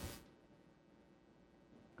forgiveness.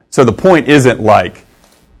 So the point isn't like,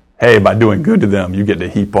 hey, by doing good to them, you get to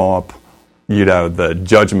heap up, the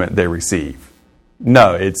judgment they receive.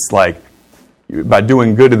 No, it's like by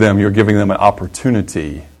doing good to them, you're giving them an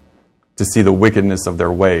opportunity to see the wickedness of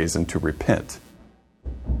their ways and to repent.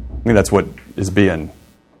 I think that's what is being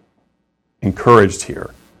encouraged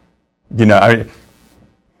here. I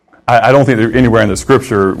don't think that anywhere in the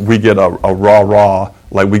Scripture we get a rah-rah,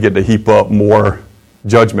 like we get to heap up more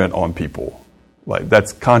judgment on people. Like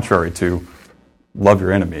that's contrary to love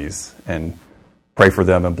your enemies and pray for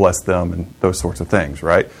them and bless them and those sorts of things,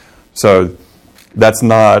 right? So that's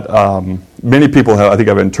not, many people have, I think,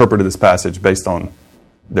 have interpreted this passage based on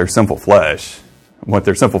their sinful flesh, what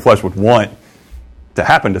their sinful flesh would want to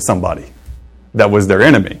happen to somebody that was their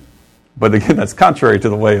enemy. But again, that's contrary to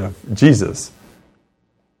the way of Jesus.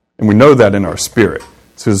 And we know that in our spirit.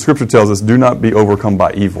 So the Scripture tells us, do not be overcome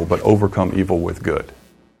by evil, but overcome evil with good.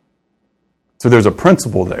 So there's a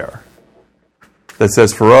principle there that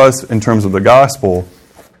says for us, in terms of the gospel,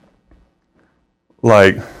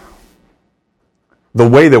 like, the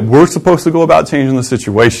way that we're supposed to go about changing the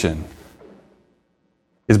situation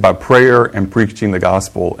is by prayer and preaching the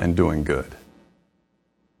gospel and doing good.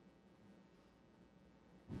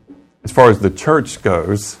 As far as the church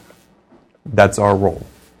goes, that's our role.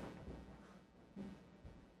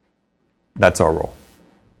 That's our role.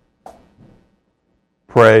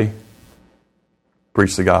 Pray,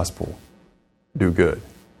 preach the gospel, do good.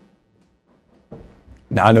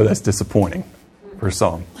 Now, I know that's disappointing for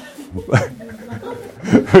some.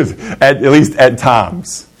 at least at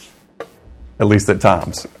times. At least at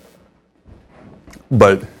times.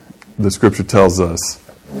 But the Scripture tells us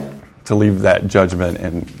to leave that judgment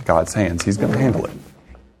in God's hands. He's going to handle it.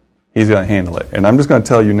 He's going to handle it. And I'm just going to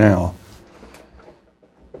tell you now,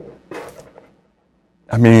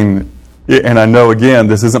 and I know, again,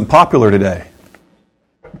 this isn't popular today.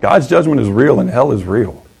 God's judgment is real and hell is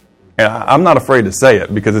real. And I'm not afraid to say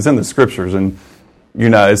it because it's in the Scriptures. And,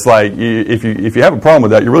 it's like if you have a problem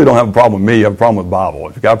with that, you really don't have a problem with me. You have a problem with the Bible.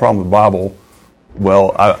 If you got a problem with the Bible,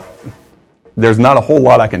 well, there's not a whole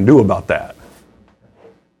lot I can do about that.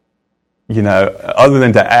 Other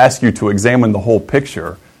than to ask you to examine the whole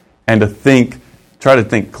picture and to try to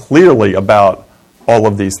think clearly about all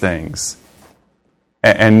of these things.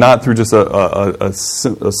 And not through just a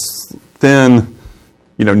thin,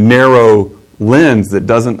 narrow lens that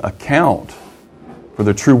doesn't account for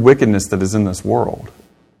the true wickedness that is in this world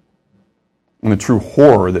and the true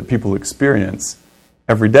horror that people experience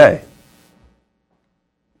every day.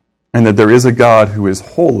 And that there is a God who is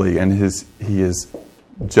holy and He is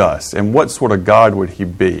just. And what sort of God would He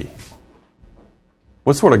be?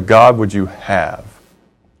 What sort of God would you have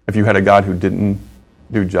if you had a God who didn't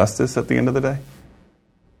do justice at the end of the day?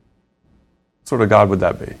 What sort of God would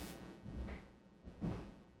that be?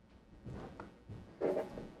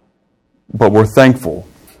 But we're thankful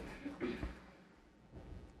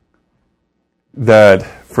that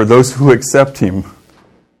for those who accept Him,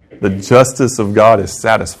 The justice of God is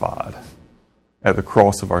satisfied at the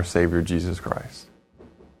cross of our Savior, Jesus Christ.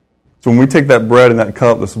 So when we take that bread and that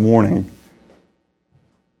cup this morning,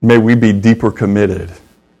 may we be deeper committed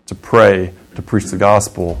to pray, to preach the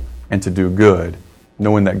gospel, and to do good,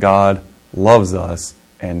 knowing that God loves us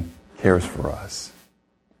and cares for us.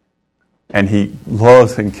 And He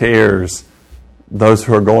loves and cares those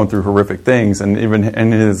who are going through horrific things. And even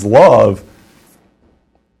in His love,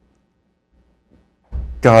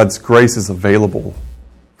 God's grace is available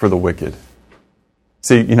for the wicked.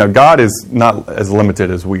 See, God is not as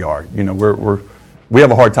limited as we are. We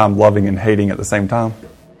have a hard time loving and hating at the same time.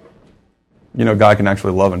 God can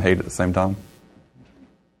actually love and hate at the same time.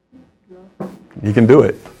 He can do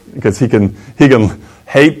it because he can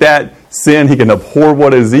hate that sin. He can abhor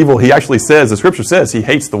what is evil. He actually says, the Scripture says, He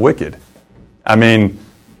hates the wicked. I mean,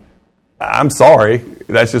 I'm sorry.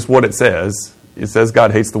 That's just what it says. It says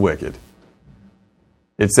God hates the wicked.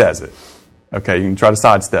 It says it. Okay, you can try to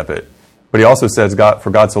sidestep it. But He also says, for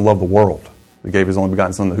God so loved the world, He gave His only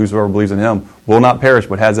begotten Son, that whosoever believes in Him will not perish,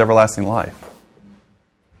 but has everlasting life.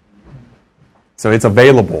 So it's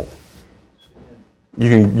available. You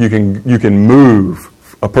can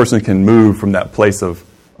move. A person can move from that place of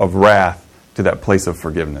wrath to that place of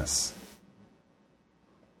forgiveness.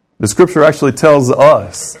 The Scripture actually tells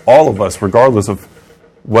us, all of us, regardless of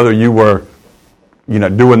whether you were,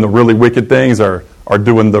 doing the really wicked things or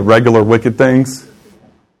doing the regular wicked things,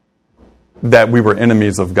 that we were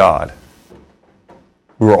enemies of God.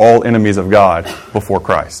 We were all enemies of God before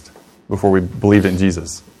Christ, before we believed in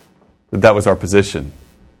Jesus. That was our position.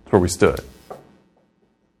 That's where we stood.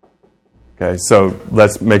 Okay, so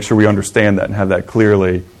let's make sure we understand that and have that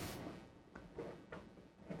clearly.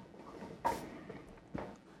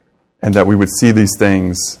 And that we would see these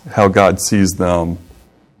things, how God sees them,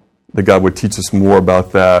 that God would teach us more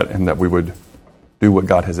about that, and that we would do what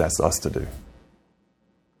God has asked us to do.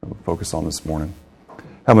 We'll focus on this morning.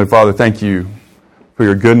 Heavenly Father, thank You for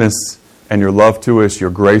Your goodness and Your love to us, Your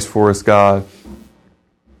grace for us, God.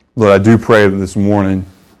 Lord, I do pray that this morning,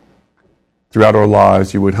 throughout our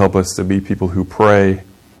lives, You would help us to be people who pray,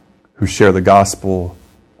 who share the gospel,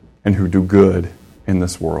 and who do good in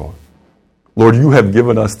this world. Lord, You have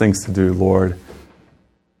given us things to do, Lord.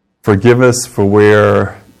 Forgive us for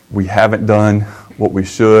where we haven't done what we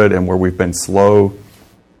should and where we've been slow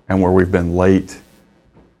and where we've been late.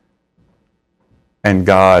 And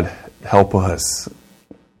God, help us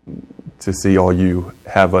to see all You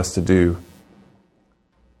have us to do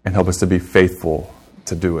and help us to be faithful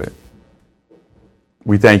to do it.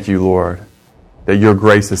 We thank You, Lord, that Your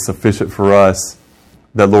grace is sufficient for us,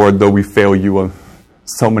 that, Lord, though we fail You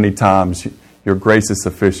so many times, Your grace is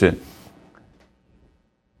sufficient.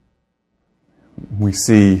 We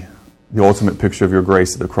see the ultimate picture of Your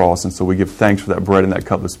grace at the cross, and so we give thanks for that bread and that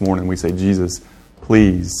cup this morning. We say, Jesus,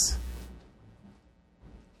 please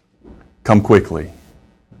come quickly.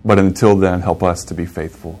 But until then, help us to be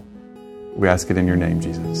faithful. We ask it in Your name,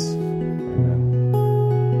 Jesus.